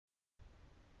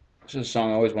This is a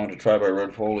song I always wanted to try by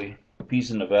Red Foley. Peace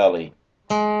in the Valley.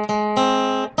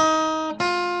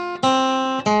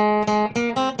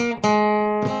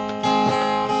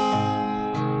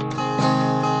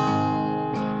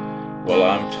 Well,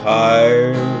 I'm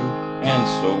tired and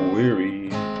so weary,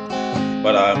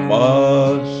 but I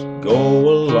must go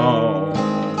along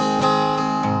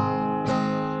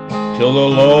till the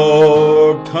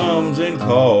Lord comes and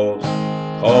calls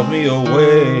me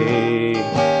away,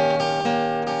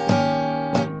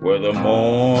 where the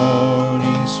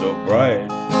morning's so bright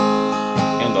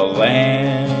and the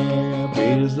lamp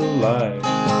is the light,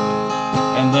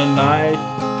 and the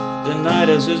night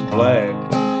is as black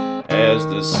as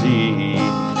the sea.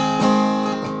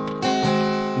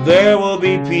 There will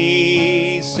be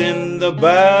peace in the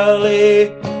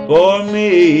valley for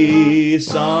me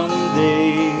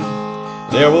someday.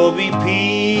 There will be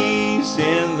peace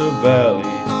in the valley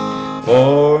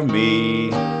for me,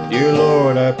 dear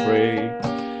Lord, I pray.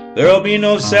 There'll be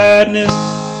no sadness,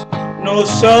 no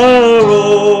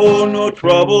sorrow, no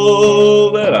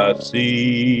trouble that I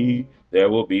see. There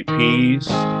will be peace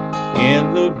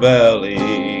in the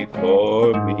valley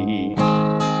for me.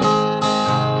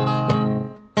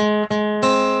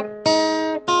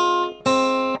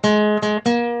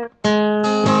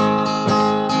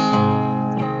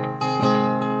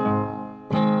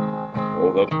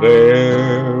 Oh, the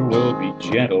bear will be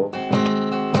gentle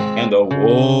and the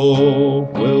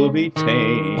wolf will be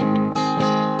tame,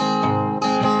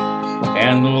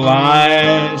 and the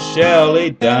lion shall lay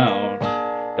down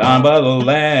by the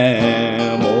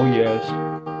lamb, oh yes,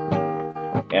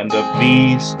 and the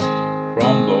beast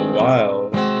from the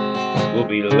wild will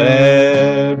be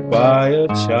led by a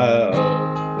child,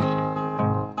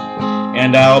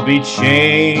 and I'll be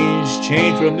changed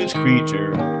from this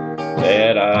creature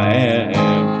that I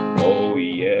am, oh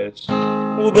yes.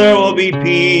 Well, there will be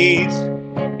peace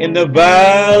in the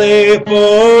valley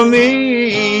for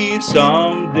me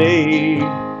someday.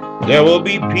 There will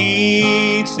be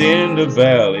peace in the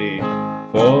valley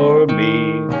for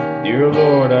me, dear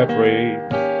Lord, I pray.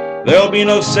 There'll be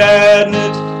no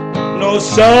sadness, no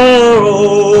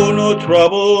sorrow, no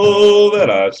trouble that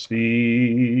I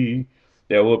see.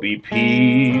 There will be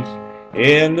peace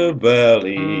in the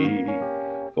valley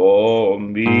for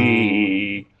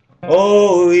me.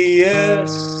 Oh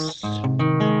yes.